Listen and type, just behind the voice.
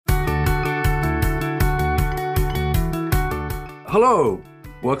Hello,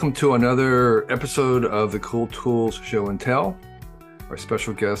 welcome to another episode of the Cool Tools Show and Tell. Our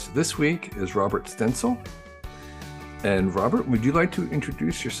special guest this week is Robert Stenzel. And Robert, would you like to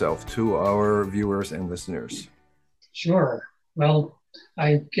introduce yourself to our viewers and listeners? Sure. Well,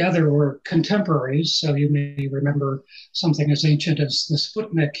 I gather we're contemporaries, so you may remember something as ancient as the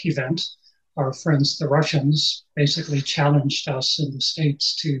Sputnik event. Our friends, the Russians, basically challenged us in the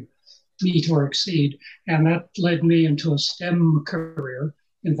States to meet or exceed. And that led me into a STEM career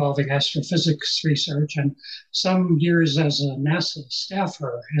involving astrophysics research and some years as a NASA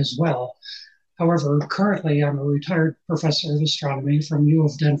staffer as well. However, currently I'm a retired professor of astronomy from U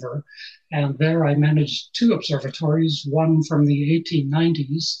of Denver, and there I managed two observatories, one from the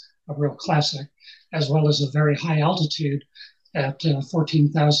 1890s, a real classic, as well as a very high altitude at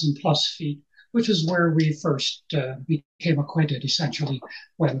 14,000 plus feet, which is where we first became acquainted, essentially,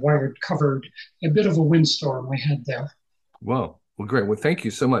 when Wired covered a bit of a windstorm we had there. Wow. Well, great. Well, thank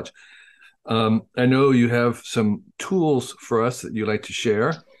you so much. I know you have some tools for us that you like to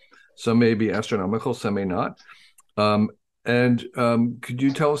share. Some may be astronomical, some may not. Could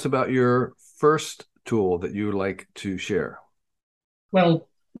you tell us about your first tool that you would like to share? Well,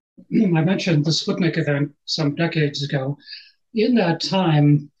 I mentioned the Sputnik event some decades ago. In that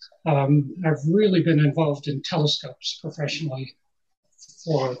time, I've really been involved in telescopes professionally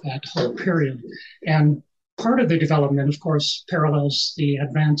for that whole period. And part of the development, of course, parallels the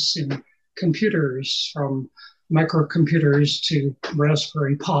advance in computers from microcomputers to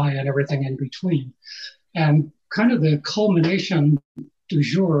Raspberry Pi and everything in between. And kind of the culmination du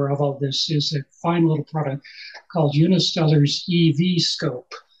jour of all this is a fine little product called Unistellar's EV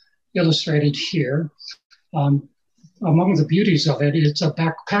Scope, illustrated here. Among the beauties of it, it's a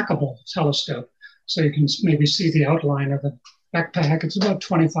backpackable telescope. So you can maybe see the outline of the backpack. It's about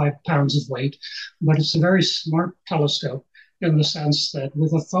 25 pounds of weight, but it's a very smart telescope in the sense that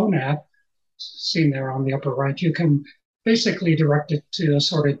with a phone app, seen there on the upper right, you can basically direct it to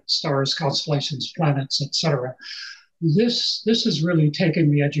assorted stars, constellations, planets, etc. This has really taken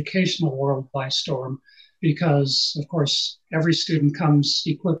the educational world by storm because, of course, every student comes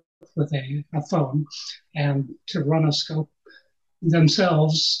equipped with a phone, and to run a scope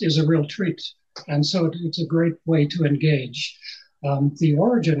themselves is a real treat. And so it's a great way to engage. The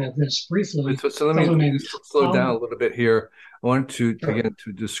origin of this, briefly, So let me slow down a little bit here. I want to, again,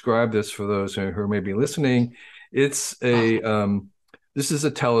 to describe this for those who may be listening. It's this is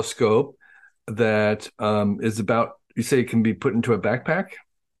a telescope that is about, you say it can be put into a backpack?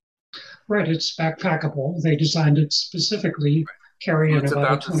 Right, it's backpackable. They designed it specifically carrying It's about a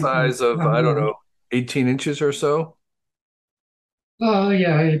about the size of, 25-pound I don't load. know, 18 inches or so?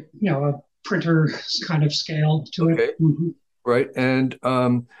 Yeah, a printer kind of scale to it. Okay. Right. And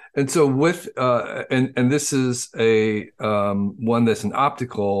so with and this is a one that's an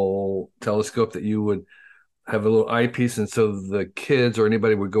optical telescope that you would have a little eyepiece, and so the kids or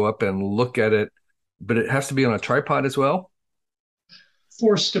anybody would go up and look at it, but it has to be on a tripod as well.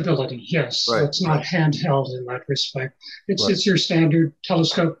 For stability, yes. So Right, it's not right, handheld in that respect. It's right, it's your standard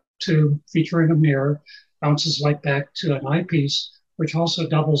telescope tube featuring a mirror, bounces light back to an eyepiece, which also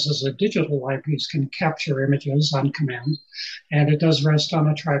doubles as a digital eyepiece, can capture images on command, and it does rest on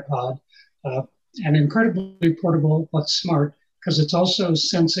a tripod. Uh, and incredibly portable but smart because it's also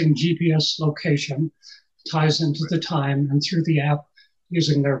sensing GPS location, ties into the time, and through the app,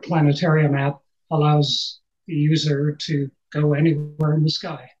 using their planetarium app, allows the user to go anywhere in the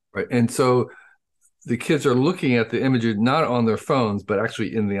sky. right. And so the kids are looking at the images not on their phones, but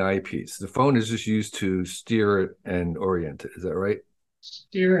actually in the eyepiece. The phone is just used to steer it and orient it. Is that right?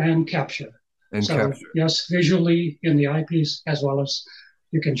 Steer and capture. And So capture. yes, visually in the eyepiece, as well as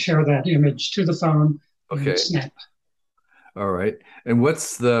you can share that image to the phone and Okay. snap. All right. And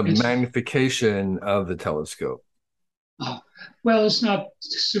what's the It's magnification of the telescope? uh, well, it's not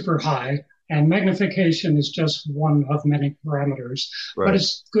super high, and magnification is just one of many parameters, but Right.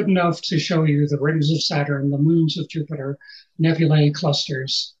 it's good enough to show you the rings of Saturn, the moons of Jupiter, nebulae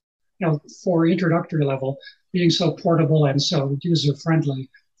clusters. For introductory level, being so portable and so user friendly,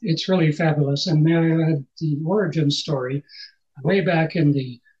 it's really fabulous. And may I add the origin story? Way back in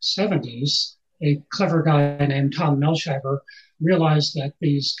the 70s, a clever guy named Tom Melsheimer realized that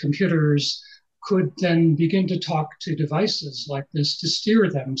these computers could then begin to talk to devices like this to steer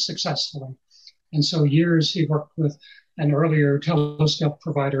them successfully. And so years he worked with an earlier telescope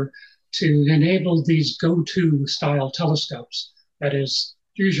provider to enable these go-to style telescopes. That is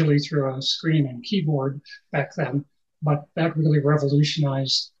usually through a screen and keyboard back then, but that really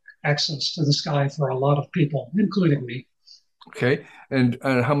revolutionized access to the sky for a lot of people, including me. Okay. And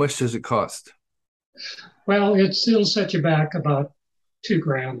how much does it cost? Well, it'll set you back about 2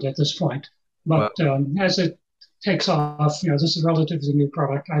 grand at this point. Well, But as it takes off, this is a relatively new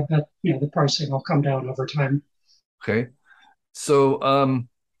product. I bet, the pricing will come down over time. okay. So,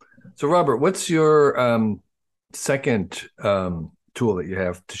 so Robert, what's your second tool that you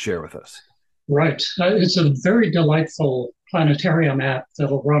have to share with us? Right. It's a very delightful planetarium app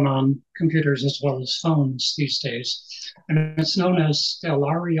that'll run on computers as well as phones these days. And it's known as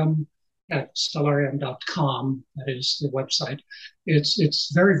Stellarium at stellarium.com. That is the website.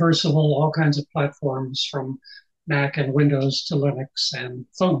 It's very versatile, all kinds of platforms from Mac and Windows to Linux and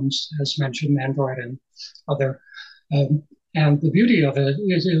phones, as mentioned, Android and other. Um, and the beauty of it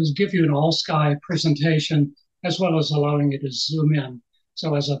is it'll give you an all sky presentation as well as allowing you to zoom in.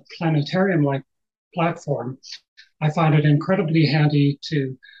 So, as a planetarium like platform, I find it incredibly handy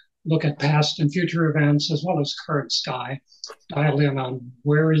to look at past and future events as well as current sky, dial in on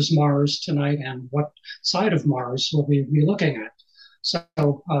where is Mars tonight and what side of Mars will we be looking at. So,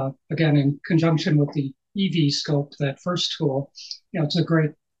 again, in conjunction with the EV scope, that first tool, it's a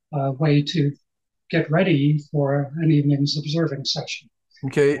great way to get ready for an evening's observing session.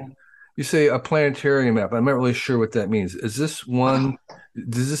 Okay, you say a planetarium app. I'm not really sure what that means. Is this one?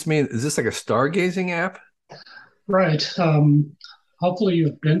 Does this mean is this like a stargazing app? Right. Hopefully,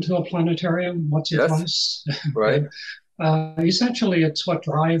 you've been to a planetarium once or Yes. twice. Right. Essentially, it's what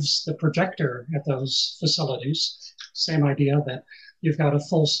drives the projector at those facilities. Same idea that you've got a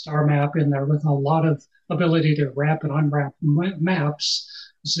full star map in there with a lot of ability to wrap and unwrap maps,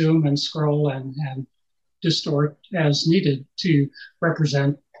 zoom and scroll and distort as needed to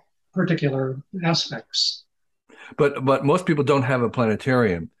represent particular aspects. But most people don't have a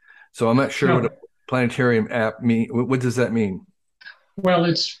planetarium, so I'm not sure what a Now, planetarium app mean. What does that mean? well,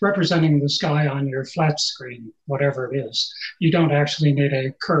 it's representing the sky on your flat screen, whatever it is. You don't actually need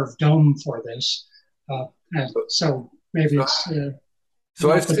a curved dome for this. And so maybe So, it's so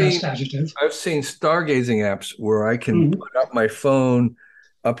not the best adjective. I've seen stargazing apps where I can Mm-hmm. put up my phone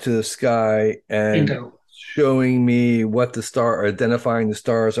up to the sky and Bingo. showing me what the star, identifying the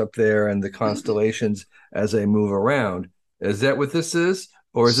stars up there and the constellations as they move around. Is that what this is,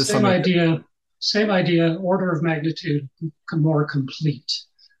 or is this Same something different? idea, same idea, order of magnitude more complete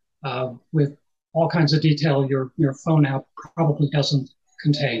with all kinds of detail your phone app probably doesn't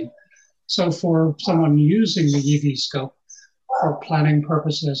contain. So for someone using the EV scope for planning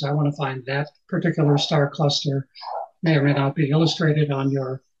purposes, I want to find that particular star cluster may or may not be illustrated on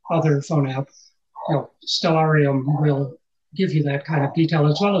your other phone app. Stellarium will give you that kind of detail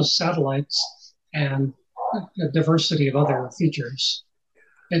as well as satellites and a diversity of other features.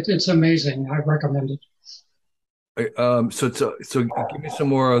 It's amazing. I recommend it. So give me some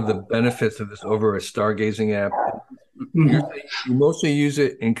more of the benefits of this over a stargazing app. You're Mhm. saying you mostly use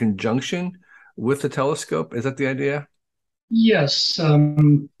it in conjunction with the telescope. Is that the idea? Yes,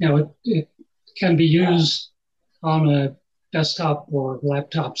 it can be used on a desktop or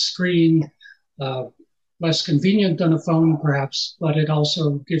laptop screen. Uh, Less convenient than a phone, perhaps, but it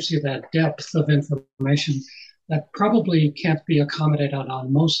also gives you that depth of information that probably can't be accommodated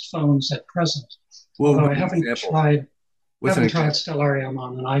on most phones at present. Well, Although give I me an haven't example. tried What's an haven't tried example? Stellarium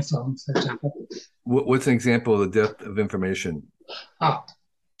on an iPhone, for example. What's an example of the depth of information? Ah,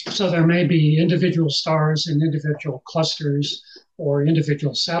 so there may be individual stars in individual clusters or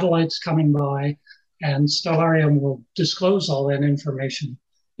individual satellites coming by, and Stellarium will disclose all that information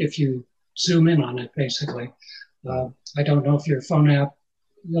if you zoom in on it, basically. Uh, I don't know if your phone app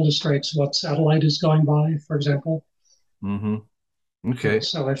illustrates what satellite is going by, for example. Mm-hmm. Okay.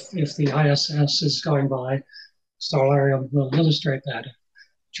 So if the ISS is going by, Stellarium will illustrate that.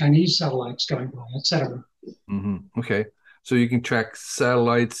 Chinese satellites going by, etc. Mm-hmm. Okay. So you can track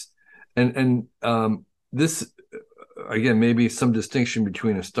satellites and this again, maybe some distinction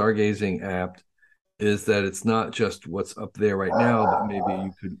between a stargazing app is that it's not just what's up there right now, but maybe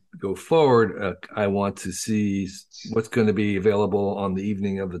you could go forward. I want to see what's going to be available on the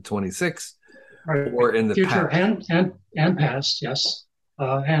evening of the 26th Right. or in the Future past. and past, yes.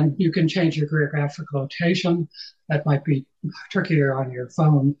 And you can change your geographic location. That might be trickier on your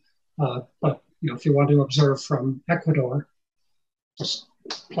phone, but if you want to observe from Ecuador, just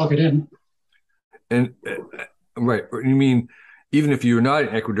plug it in, And right, you mean even if you're not in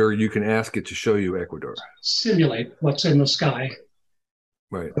Ecuador, you can ask it to show you Ecuador. simulate what's in the sky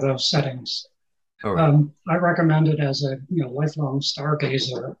Right. for those settings. All right. I recommend it as a lifelong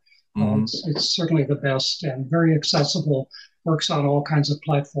stargazer. Mm-hmm. It's certainly the best and very accessible. Works on all kinds of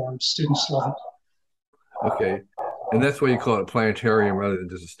platforms. Students love Okay. And that's why you call it a planetarium rather than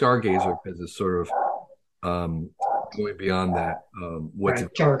just a stargazer because it's sort of going beyond that. it. What's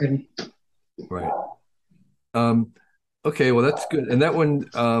Right, jargon. right? Um, okay, well that's good. And that one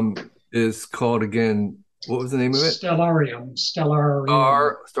is called again. What was the name of it? Stellarium,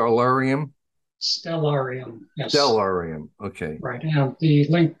 stellarium, Starlarium. stellarium. Yes, Stellarium. Okay, right. And the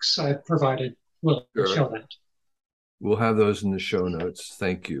links I provided will sure. show that. We'll have those in the show notes.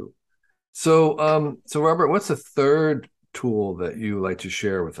 Thank you. So Robert, what's a third tool that you like to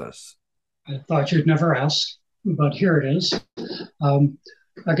share with us? I thought you'd never ask, but here it is. Um,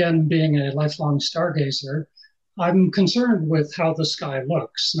 Again, being a lifelong stargazer, I'm concerned with how the sky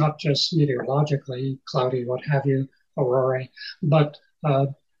looks, not just meteorologically, cloudy, what have you, aurora, but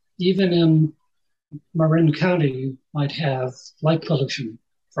even in Marin County, you might have light pollution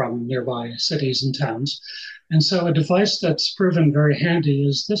from nearby cities and towns. And so a device that's proven very handy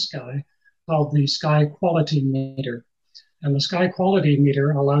is this guy called the Sky Quality Meter. And the Sky Quality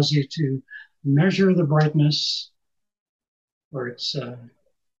Meter allows you to measure the brightness where it's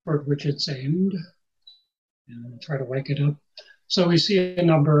toward which it's aimed, and try to wake it up. So we see a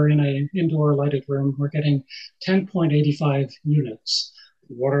number in an indoor lighted room. We're getting 10.85 units.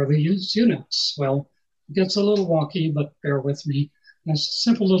 What are these units? Well, it gets a little wonky, but bear with me. It's a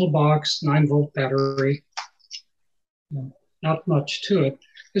simple little box, 9-volt battery. Not much to it.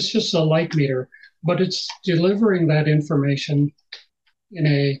 It's just a light meter, but it's delivering that information in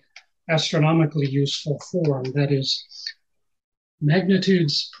a astronomically useful form. That is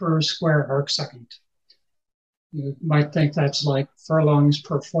magnitudes per square arc second. You might think that's like furlongs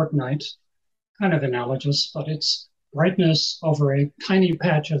per fortnight, kind of analogous, but it's brightness over a tiny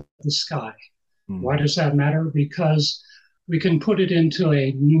patch of the sky. Why Hmm. does that matter? Because we can put it into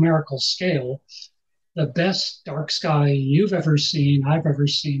a numerical scale. The best dark sky you've ever seen, I've ever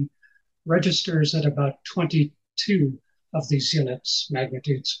seen, registers at about 22 of these units,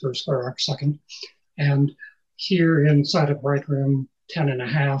 magnitudes per square arc second. And here inside a bright room, 10 and a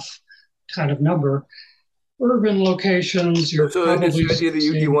half kind of number. Urban locations, you're So it's probably the idea that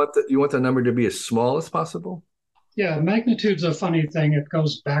you seeing, want the number to be as small as possible? yeah, magnitude's a funny thing. It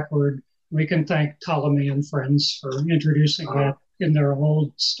goes backward. We can thank Ptolemy and friends for introducing Uh, that in their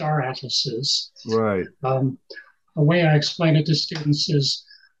old star atlases. right. Um, the way I explain it to students is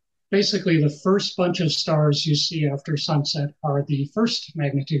basically the first bunch of stars you see after sunset are the first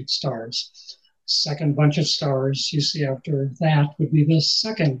magnitude stars. Second bunch of stars you see after that would be the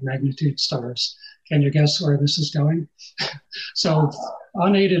second magnitude stars. Can you guess where this is going? So,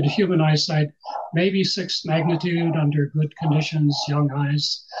 unaided human eyesight, maybe sixth magnitude under good conditions, young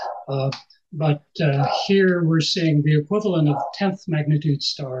eyes. Uh, but here we're seeing the equivalent of 10th magnitude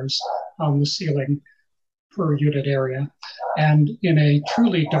stars on the ceiling per unit area. And in a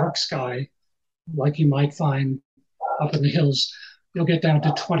truly dark sky, like you might find up in the hills, you'll get down to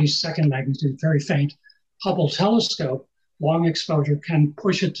 22nd magnitude, very faint. Hubble telescope, long exposure, can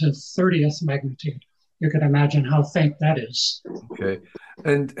push it to 30th magnitude. You can imagine how faint that is. Okay.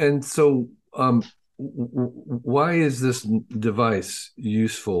 And so why is this device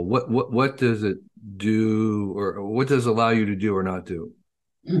useful? What does it do, or what does it allow you to do or not do?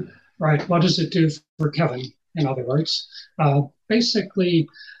 Right. What does it do for Kevin, in other words? Basically,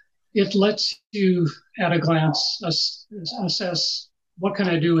 it lets you, at a glance, assess what can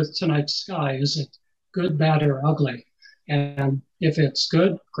I do with tonight's sky? Is it good, bad, or ugly? And if it's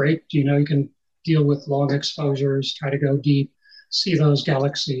good, great. You know, you can deal with long exposures, try to go deep, see those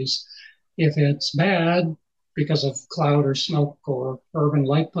galaxies. If it's bad because of cloud or smoke or urban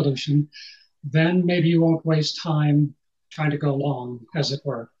light pollution, then maybe you won't waste time trying to go long, as it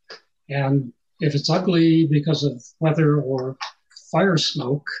were. And if it's ugly because of weather or fire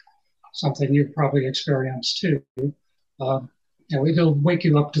smoke, something you've probably experienced too, uh, it'll wake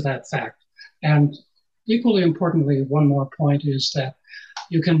you up to that fact. And equally importantly, one more point is that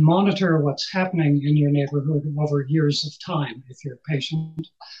you can monitor what's happening in your neighborhood over years of time if you're patient.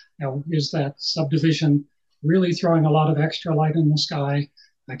 Now, is that subdivision really throwing a lot of extra light in the sky?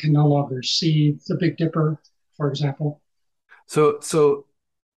 I can no longer see the Big Dipper, for example, So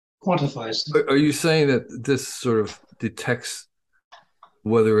quantifies it. are you saying that this sort of detects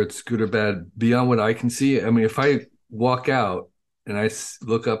whether it's good or bad beyond what I can see? I mean, if I walk out and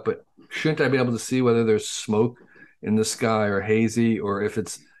look up, but shouldn't I be able to see whether there's smoke in the sky or hazy, or if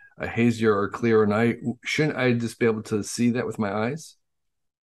it's a hazier or clearer night? Shouldn't I just be able to see that with my eyes?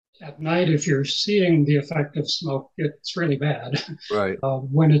 At night, if you're seeing the effect of smoke, it's really bad. Right.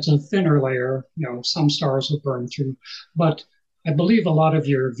 When it's a thinner layer, some stars will burn through. But I believe a lot of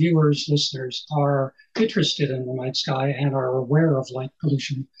your viewers, listeners are interested in the night sky and are aware of light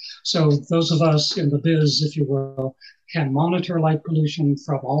pollution. So those of us in the biz, if you will, can monitor light pollution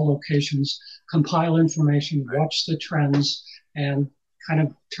from all locations, compile information, Right. watch the trends, and kind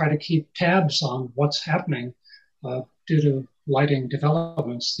of try to keep tabs on what's happening. due to lighting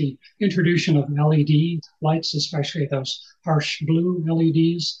developments. The introduction of LED lights, especially those harsh blue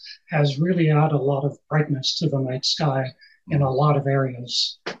LEDs, has really added a lot of brightness to the night sky in a lot of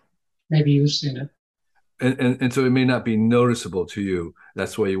areas. Maybe you've seen it. And so it may not be noticeable to you.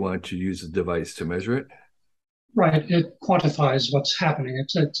 That's why you want to use the device to measure it. Right. It quantifies what's happening.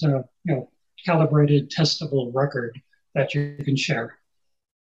 It's a calibrated, testable record that you can share.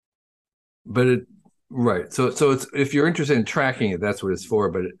 But it right. So it's if you're interested in tracking it, that's what it's for.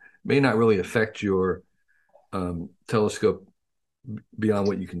 But it may not really affect your telescope beyond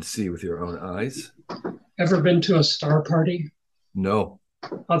what you can see with your own eyes. Ever been to a star party? No.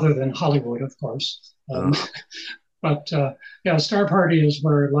 Other than Hollywood, of course. Uh, But yeah, a star party is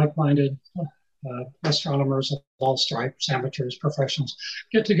where like-minded astronomers of all stripes, amateurs, professionals,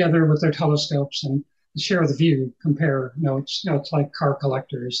 get together with their telescopes and share the view, compare notes. It's like car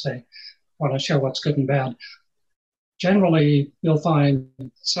collectors. They want to show what's good and bad. Generally, you'll find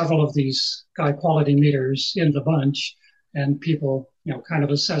several of these high quality meters in the bunch, and people, kind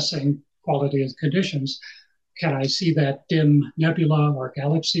of assessing quality of conditions. Can I see that dim nebula or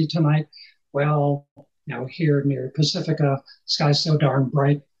galaxy tonight? Well, here near Pacifica, sky's so darn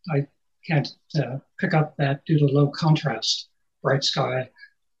bright, I can't pick up that due to low contrast, bright sky,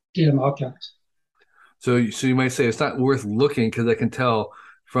 dim object. so you might say it's not worth looking because I can tell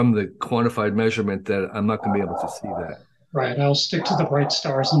from the quantified measurement that I'm not going to be able to see that. Right, I'll stick to the bright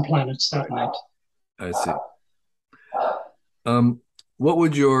stars and planets that night. I see. What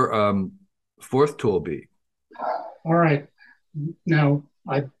would your fourth tool be? All right, now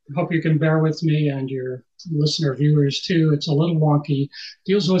I hope you can bear with me and your listener viewers too. It's a little wonky.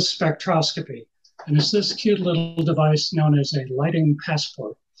 Deals with spectroscopy, and it's this cute little device known as a lighting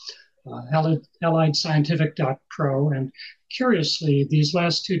passport. AlliedScientific.pro. And curiously, these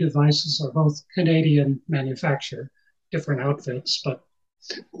last two devices are both Canadian manufacture, different outfits, but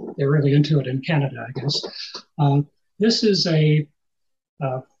they're really into it in Canada, I guess. This is a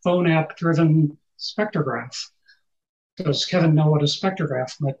phone app driven spectrograph. Does Kevin know what a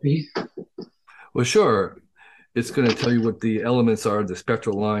spectrograph might be? Well, sure. It's going to tell you what the elements are, the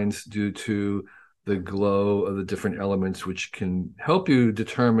spectral lines due to the glow of the different elements, which can help you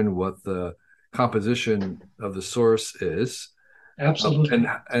determine what the composition of the source is. Absolutely.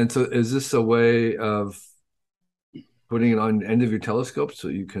 And so is this a way of putting it on the end of your telescope so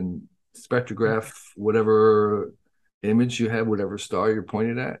you can spectrograph whatever image you have, whatever star you're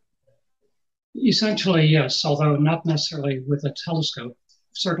pointed at? Essentially, yes, although not necessarily with a telescope.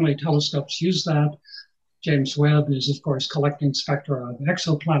 Certainly, telescopes use that. James Webb is, of course, collecting spectra of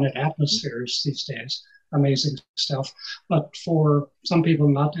exoplanet atmospheres these days. Amazing stuff. But for some people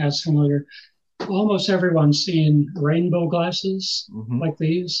not as familiar, almost everyone's seen rainbow glasses like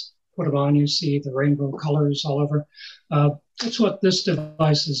these. Put them on, you see the rainbow colors all over. That's what this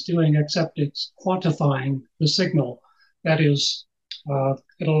device is doing, except it's quantifying the signal. That is,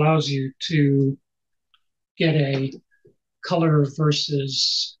 it allows you to get a color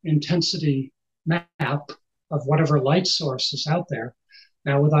versus intensity map of whatever light source is out there.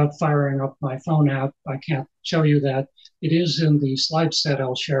 Now, without firing up my phone app, I can't show you that. It is in the slide set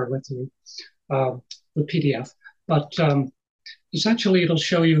I'll share with you, the PDF. But essentially, it'll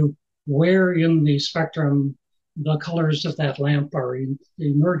show you where in the spectrum the colors of that lamp are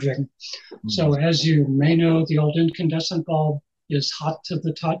emerging. So as you may know, the old incandescent bulb is hot to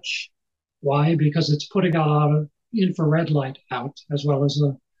the touch. Why? Because it's putting a lot of infrared light out, as well as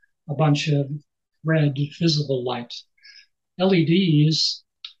a bunch of red visible light. LEDs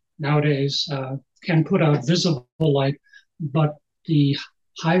nowadays can put out visible light, but the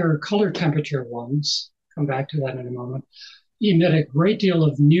higher color temperature ones, come back to that in a moment, emit a great deal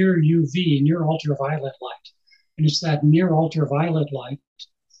of near UV, near ultraviolet light. And it's that near ultraviolet light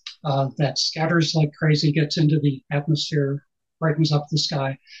that scatters like crazy, gets into the atmosphere, brightens up the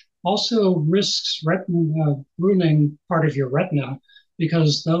sky, also risks ruining part of your retina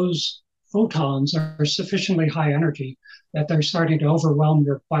because those photons are sufficiently high energy that they're starting to overwhelm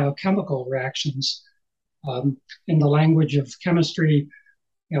your biochemical reactions. In the language of chemistry,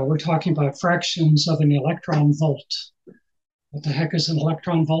 we're talking about fractions of an electron volt. What the heck is an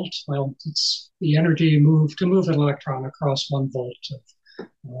electron volt? Well, it's the energy to move an electron across 1 volt of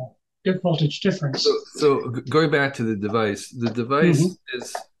big voltage difference. So going back to the device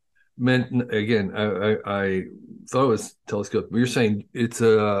is meant, again, I thought it was telescope, but you're saying it's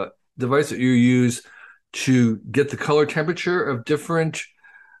a device that you use to get the color temperature of different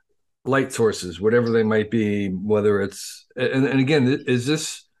light sources, whatever they might be, whether it's, and again, is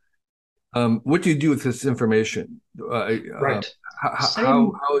this, what do you do with this information? Right.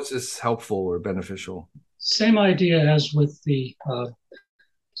 How is this helpful or beneficial? same idea as with the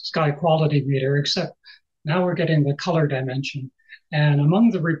sky quality meter, except now we're getting the color dimension. And among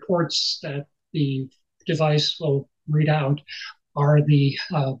the reports that the device will read out are the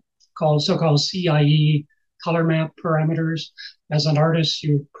so-called CIE color map parameters. As an artist,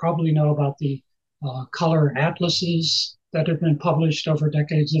 you probably know about the color atlases that have been published over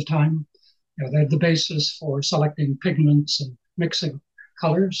decades of time. They're the basis for selecting pigments and mixing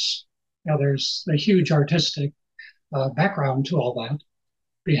colors. There's a huge artistic background to all that.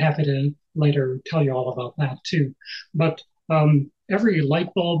 Be happy to later tell you all about that too. But every light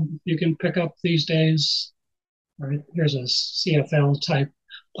bulb you can pick up these days, right? Here's a CFL type.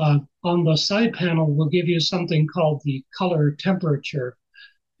 On the side panel, we'll give you something called the color temperature.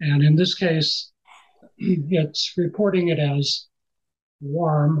 And in this case, it's reporting it as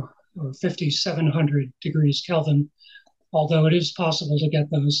warm, or 5,700 degrees Kelvin, although it is possible to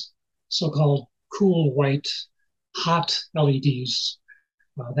get those so-called cool white hot LEDs.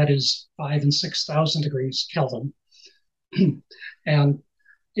 That is 5,000 and 6,000 degrees Kelvin. And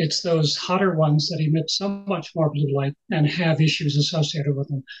it's those hotter ones that emit so much more blue light and have issues associated with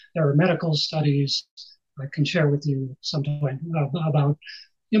them. There are medical studies I can share with you sometime about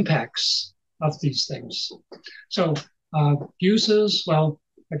impacts of these things. So uses, well,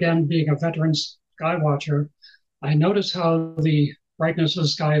 again, being a veteran sky watcher, I notice how the brightness of the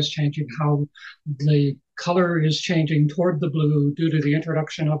sky is changing, how the color is changing toward the blue due to the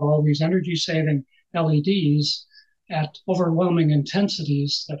introduction of all these energy-saving LEDs at overwhelming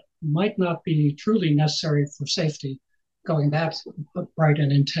intensities that might not be truly necessary for safety, going that bright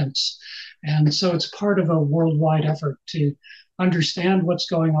and intense. And so it's part of a worldwide effort to understand what's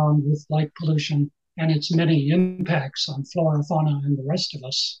going on with light pollution and its many impacts on flora, fauna, and the rest of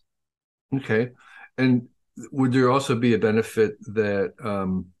us. Okay. And would there also be a benefit that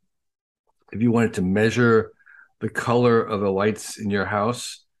if you wanted to measure the color of the lights in your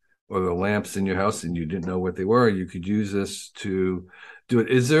house or the lamps in your house and you didn't know what they were, you could use this to do it?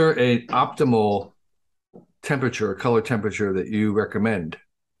 Is there an optimal temperature, color temperature that you recommend?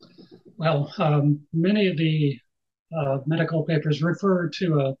 Well, many of the medical papers refer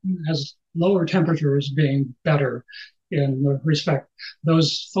to as lower temperature as being better in respect.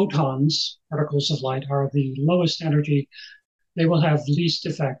 Those photons, particles of light, are the lowest energy. They will have least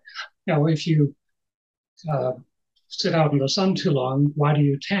effect. Now, if you sit out in the sun too long, why do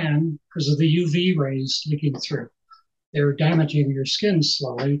you tan? Because of the UV rays leaking through. They're damaging your skin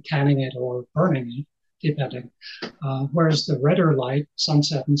slowly, tanning it or burning it, depending. Whereas the redder light,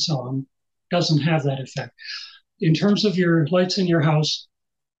 sunset and so on, doesn't have that effect. In terms of your lights in your house,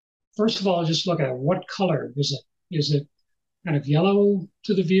 first of all, just look at what color is it? Is it kind of yellow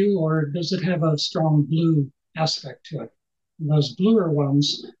to the view, or does it have a strong blue aspect to it? And those bluer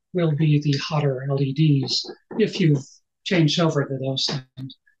ones will be the hotter LEDs if you've changed over to those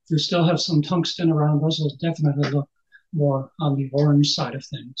things. If you still have some tungsten around, those will definitely look more on the orange side of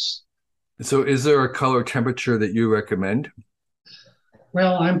things. So is there a color temperature that you recommend?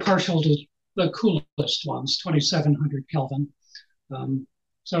 Well, I'm partial to the coolest ones, 2,700 Kelvin.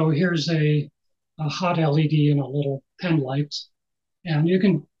 So here's a hot LED and a little pen light, and you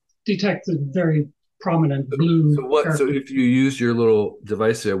can detect the very prominent blue. So if you use your little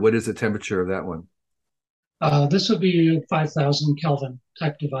device there, what is the temperature of that one? This would be a 5,000 Kelvin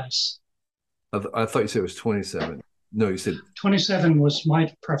type device. I thought you said it was 27. No, you said 27 was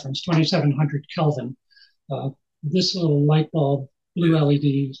my preference, 2,700 Kelvin. This little light bulb, blue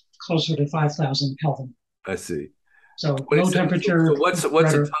LED, closer to 5,000 Kelvin. I see. So low temperature. So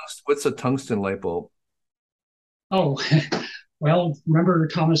what's a tungsten light bulb? Oh, well, remember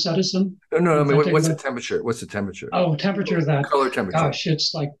Thomas Edison? No. I mean, what's the temperature? What's the temperature? Oh, temperature that. Color temperature. Gosh,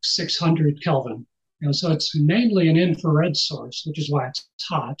 it's like 600 Kelvin. So it's mainly an infrared source, which is why it's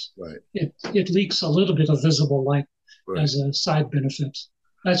hot. Right. It leaks a little bit of visible light as a side benefit.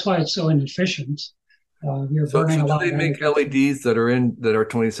 That's why it's so inefficient. You're burning a lot. Do they make LEDs that are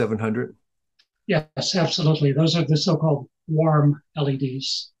 2,700? Yes, absolutely. Those are the so-called warm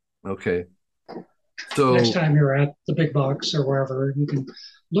LEDs. Okay. So next time you're at the big box or wherever, you can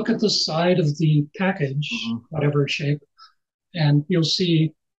look at the side of the package, whatever shape, and you'll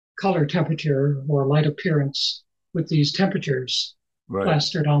see color temperature or light appearance with these temperatures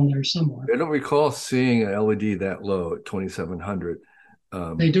plastered on there somewhere. I don't recall seeing an LED that low at 2,700.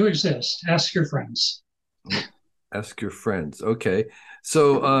 They do exist. Ask your friends. Ask your friends. Okay.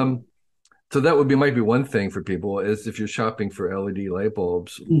 So so that might be one thing for people is if you're shopping for LED light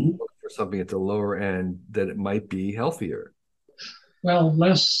bulbs, look for something at the lower end that it might be healthier. Well,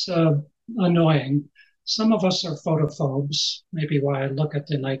 less annoying. Some of us are photophobes, maybe why I look at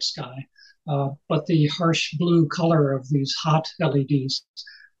the night sky. But the harsh blue color of these hot LEDs,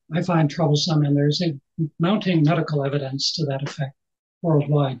 I find troublesome, and there's a mounting medical evidence to that effect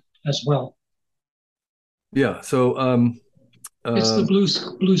worldwide as well. Yeah. So, It's the um,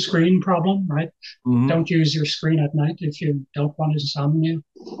 blue screen problem, right? mhm, Don't use your screen at night if you don't want insomnia.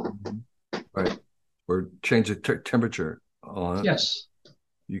 mhm. Right. Or change the temperature on it. Yes.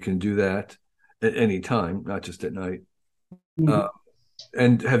 You can do that at any time, not just at night. Uh, Mhm.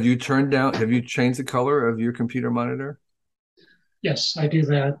 and have you changed the color of your computer monitor? Yes, I do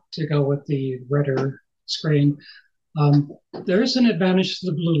that to go with the redder screen. Um, there is an advantage to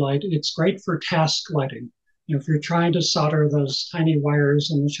the blue light. It's great for task lighting. If you're trying to solder those tiny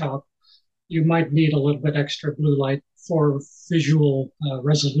wires in the shop, you might need a little bit extra blue light for visual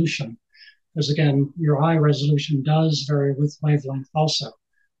resolution. Because again, your eye resolution does vary with wavelength also,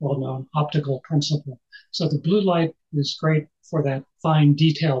 well-known optical principle. So the blue light is great for that fine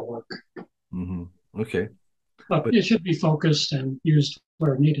detail work, Hmm. Okay. but But it should be focused and used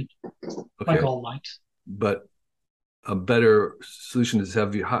where needed, like okay. all light. But a better solution is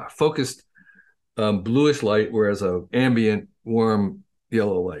have you focused bluish light, whereas a ambient warm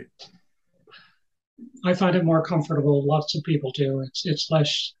yellow light. I find it more comfortable. Lots of people do. It's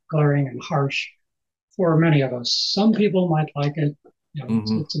less glaring and harsh for many of us. Some people might like it. Hmm.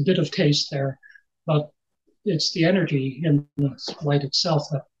 It's a bit of taste there, but it's the energy in the light itself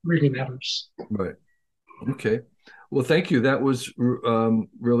that really matters. Right. Okay. Well, thank you. That was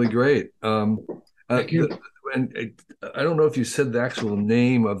really great. Thank you. The, and I don't know if you said the actual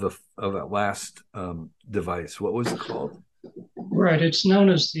name of the of that last device. What was it called? Right. It's known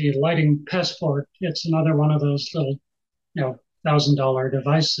as the lighting passport. It's another one of those little, $1,000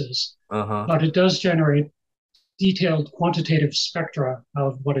 devices, Uh-huh. but it does generate detailed quantitative spectra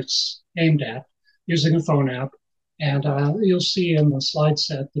of what it's aimed at using a phone app. And you'll see in the slide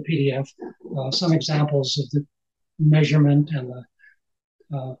set, the PDF, some examples of the measurement and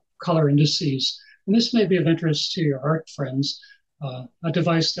the color indices. And this may be of interest to your art friends. A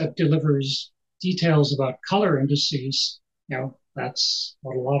device that delivers details about color indices, that's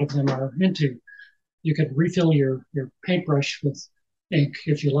what a lot of them are into. You could refill your paintbrush with ink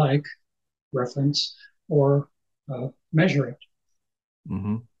if you like, reference, or measure it.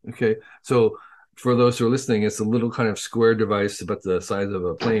 Hmm. Okay. So for those who are listening, it's a little kind of square device about the size of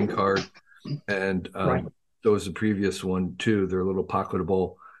a playing card, and Right. so was the previous one too. They're a little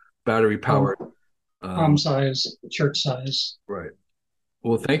pocketable, battery Palm, powered. palm Um, size, shirt size. right.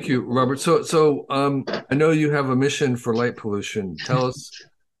 Well, thank you, Robert. I know you have a mission for light pollution. Tell us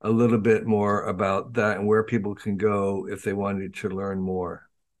a little bit more about that and where people can go if they wanted to learn more.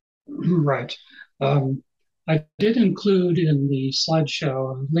 Right. Um, I did include in the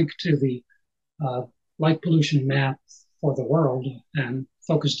slideshow a link to the uh, light pollution map for the world and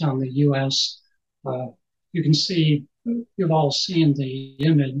focused on the US. Uh, you can see, you've all seen the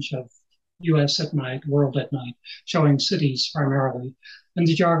image of US at night, world at night, showing cities primarily. And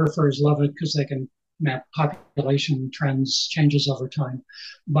the geographers love it because they can map population trends, changes over time.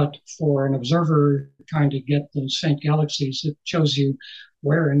 But for an observer trying to get those faint galaxies, it shows you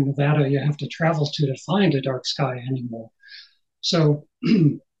where in Nevada you have to travel to find a dark sky anymore. So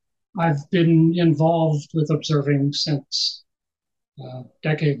I've been involved with observing since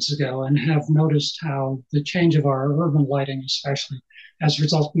decades ago and have noticed how the change of our urban lighting, especially, has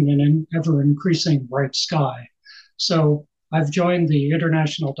resulted in an ever increasing bright sky. So I've joined the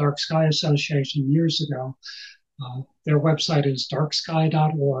International Dark Sky Association years ago. Their website is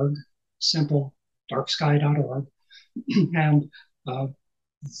darksky.org, simple darksky.org. And uh,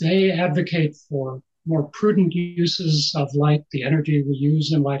 they advocate for more prudent uses of light, the energy we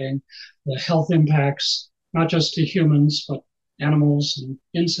use in lighting, the health impacts, not just to humans, but animals and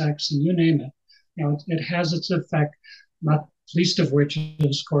insects, and you name it. It has its effect, not least of which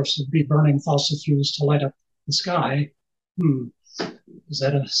is, of course, would be burning fossil fuels to light up the sky. Hmm. Is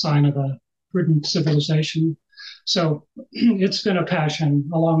that a sign of a prudent civilization? So it's been a passion,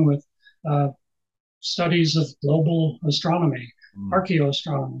 along with uh, studies of global astronomy, Mm.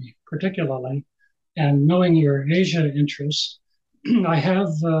 archaeoastronomy particularly, and knowing your Asia interests, I have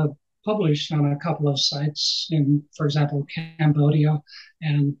published on a couple of sites in, for example, Cambodia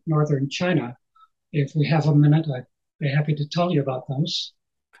and northern China. If we have a minute, I'd be happy to tell you about those.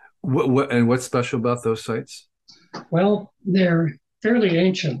 And what's special about those sites? Well, they're fairly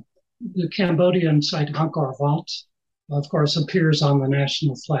ancient. The Cambodian site Angkor Wat, of course, appears on the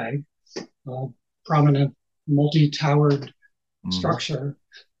national flag, a prominent multi-towered Hmm. structure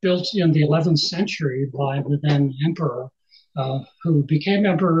built in the 11th century by the then emperor, who became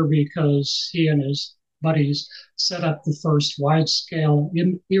emperor because he and his buddies set up the first wide-scale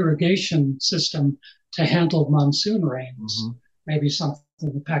irrigation system to handle monsoon rains. Hmm. Maybe something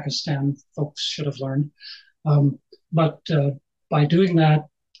the Pakistan folks should have learned. Um, but by doing that,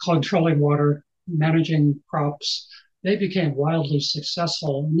 controlling water, managing crops, they became wildly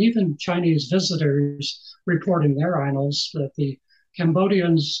successful. And even Chinese visitors report in their annals that the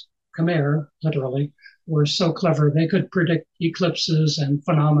Cambodians, Khmer, literally, were so clever they could predict eclipses and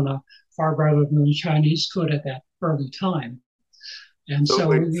phenomena far better than the Chinese could at that early time. And So so,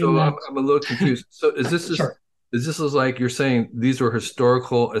 wait, in so that, I'm a little confused. So sure, is this is like you're saying these were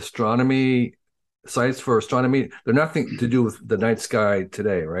historical astronomy sites for astronomy? They're nothing to do with the night sky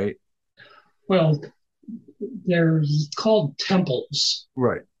today, right? well, they're called temples,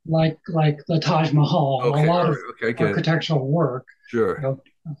 Right. like the Taj Mahal. A Okay. All lot of right. Okay. I get it. architectural work, you Sure. know,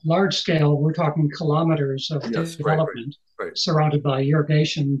 large scale. We're talking kilometers of Yes. Right. Right. development Right. surrounded by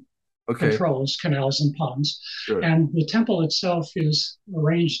irrigation Okay. controls, canals, and ponds. Sure. And the temple itself is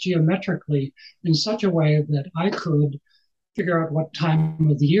arranged geometrically in such a way that I could figure out what time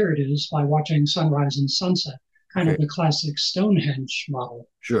of the year it is by watching sunrise and sunset, kind Okay. of the classic Stonehenge model.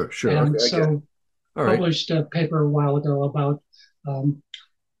 Sure. Sure. Okay. And I get it. so All right. published a paper a while ago about um,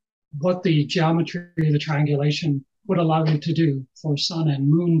 what the geometry, the triangulation would allow you to do for sun and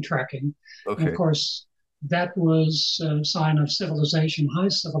moon tracking. And of Okay. course, that was a sign of civilization, high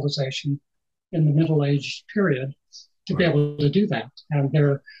civilization in the Middle Age period to be Right. able to do that. And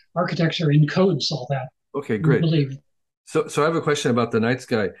their architecture encodes all that, Okay. we Great. believe. So I have a question about the night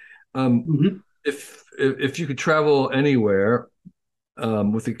sky. Um, Mm-hmm. if you could travel anywhere,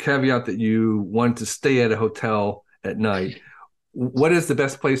 with the caveat that you want to stay at a hotel at night, what is the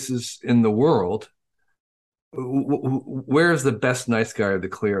best places in the world? Where is the best night sky or the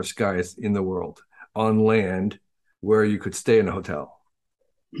clearest skies in the world on land where you could stay in a hotel?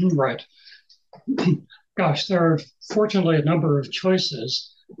 Right. Gosh, there are fortunately a number of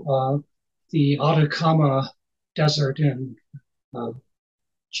choices. Uh, the Atacama Desert in uh,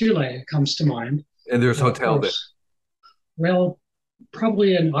 Chile comes to mind. And there's Of hotel there. course, well,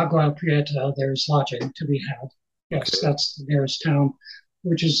 probably in Agua Prieta, there's lodging to be had. Yes, Okay. that's the nearest town,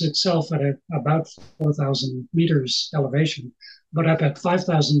 which is itself at about 4,000 meters elevation. But up at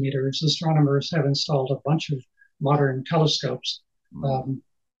 5,000 meters, astronomers have installed a bunch of modern telescopes, Mm. um,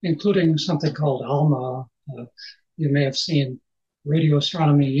 including something called ALMA. You may have seen radio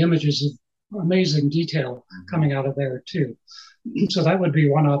astronomy images of amazing detail Mhm. coming out of there, too. So that would be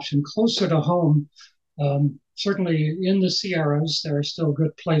one option. Closer to home, certainly in the Sierras, there are still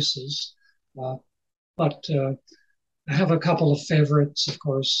good places, uh, but I have a couple of favorites, of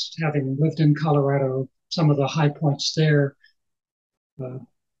course, having lived in Colorado, some of the high points there. Uh,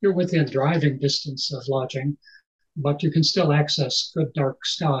 you're within driving distance of lodging, but you can still access good dark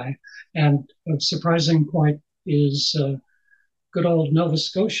sky. And a surprising point is good old Nova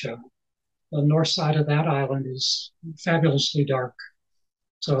Scotia. The north side of that island is fabulously dark.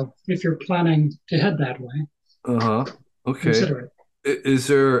 So if you're planning to head that way, Uh-huh. Okay. consider it. Is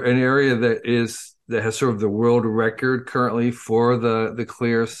there an area that has sort of the world record currently for the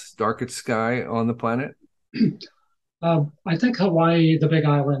clearest, darkest sky on the planet? I think Hawaii, the Big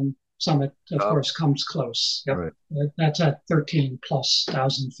Island summit, of Top. course, comes close. Yep. Right. That's at 13 plus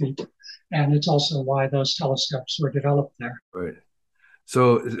thousand feet. And it's also why those telescopes were developed there. Right.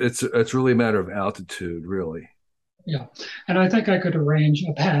 So it's really a matter of altitude, really. Yeah. And I think I could arrange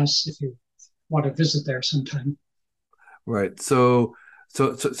a pass if you want to visit there sometime. Right. So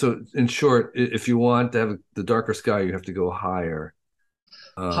in short, if you want to have the darker sky, you have to go higher.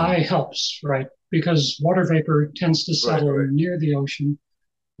 Um, High helps, right? Because water vapor tends to right, settle right. near the ocean.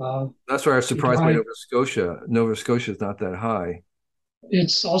 Uh, That's why I was you surprised by dry, Nova Scotia. Nova Scotia is not that high.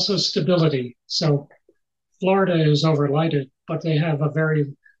 it's also stability. So Florida is overlighted, but they have a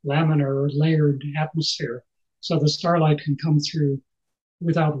very laminar, layered atmosphere. So the starlight can come through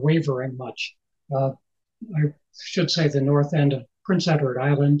without wavering much. Uh, I should say the north end of Prince Edward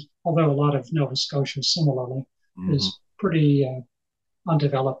Island, although a lot of Nova Scotia similarly Hmm. is pretty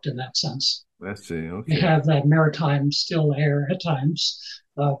undeveloped in that sense. Let's see. They Okay. have that maritime still air at times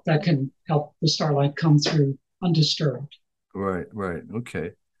that can help the starlight come through undisturbed. Right, right.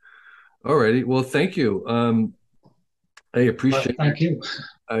 Okay. All righty. Well, thank you. I appreciate Thank you.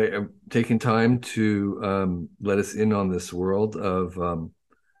 taking time to let us in on this world of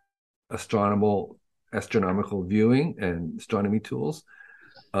astronomical astronomical viewing and astronomy tools.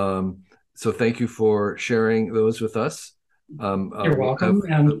 Um, so thank you for sharing those with us. You're welcome.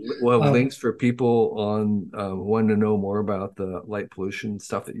 And We'll have uh, links for people on wanting to know more about the light pollution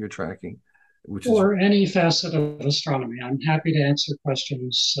stuff that you're tracking, which is or any facet of astronomy, I'm happy to answer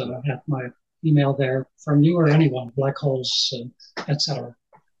questions at my email there from you or anyone, black holes, etc.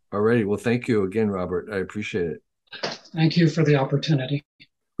 All righty. Well, thank you again, Robert. I appreciate it. Thank you for the opportunity.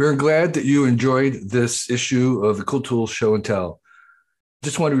 We're glad that you enjoyed this issue of the Cool Tools Show and Tell.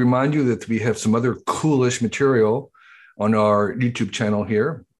 Just want to remind you that we have some other coolish material on our YouTube channel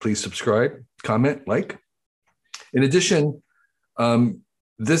here. Please subscribe, comment, like. In addition,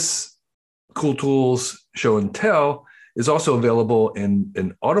 this Cool Tools Show and Tell is also available in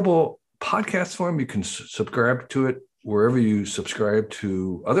an Audible podcast form. You can subscribe to it wherever you subscribe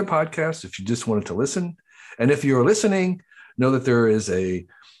to other podcasts if you just wanted to listen. And if you're listening, know that there is a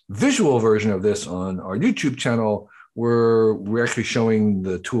visual version of this on our YouTube channel where we're actually showing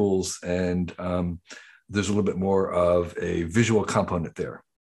the tools, and there's a little bit more of a visual component there.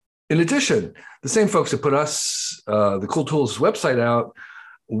 In addition, the same folks that put us, the Cool Tools website out,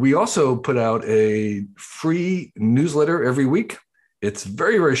 we also put out a free newsletter every week. It's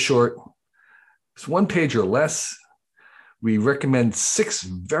very, very short. It's 1 page or less. We recommend 6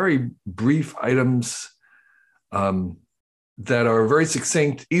 very brief items that are very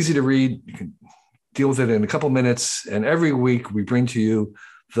succinct, easy to read. You can deal with it in a couple minutes. And every week we bring to you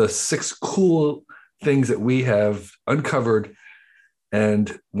the 6 cool things that we have uncovered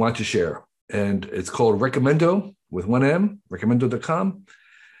and want to share. And it's called Recommendo with 1 M, recommendo.com.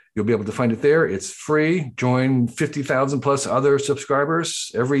 You'll be able to find it there. It's free. Join 50,000 plus other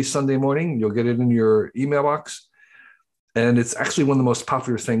subscribers every Sunday morning. You'll get it in your email box. And it's actually one of the most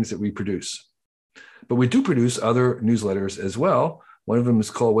popular things that we produce. But we do produce other newsletters as well. One of them is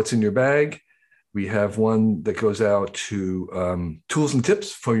called What's in Your Bag. We have one that goes out to tools and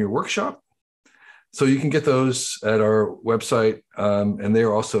tips for your workshop. So you can get those at our website, and they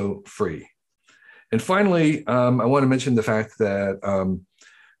are also free. And finally, I want to mention the fact that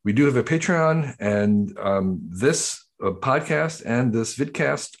we do have a Patreon, and this podcast and this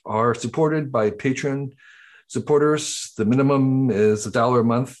vidcast are supported by Patreon supporters. The minimum is $1 a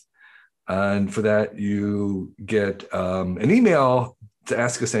month. And for that, you get an email to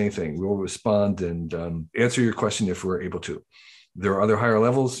ask us anything. We'll respond and answer your question if we're able to. There are other higher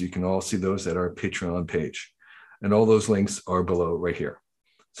levels. You can all see those at our Patreon page. And all those links are below right here.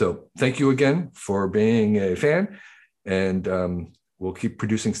 So thank you again for being a fan. And we'll keep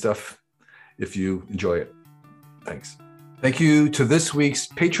producing stuff if you enjoy it. Thanks. Thank you to this week's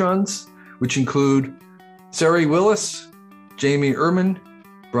patrons, which include Sari Willis, Jamie Ehrman,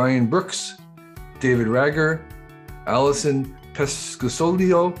 Brian Brooks, David Rager, Allison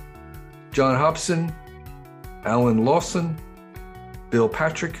Pescosolio, John Hobson, Alan Lawson, Bill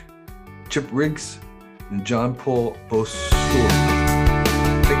Patrick, Chip Riggs, and John Paul Bostor.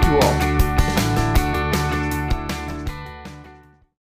 Thank you all.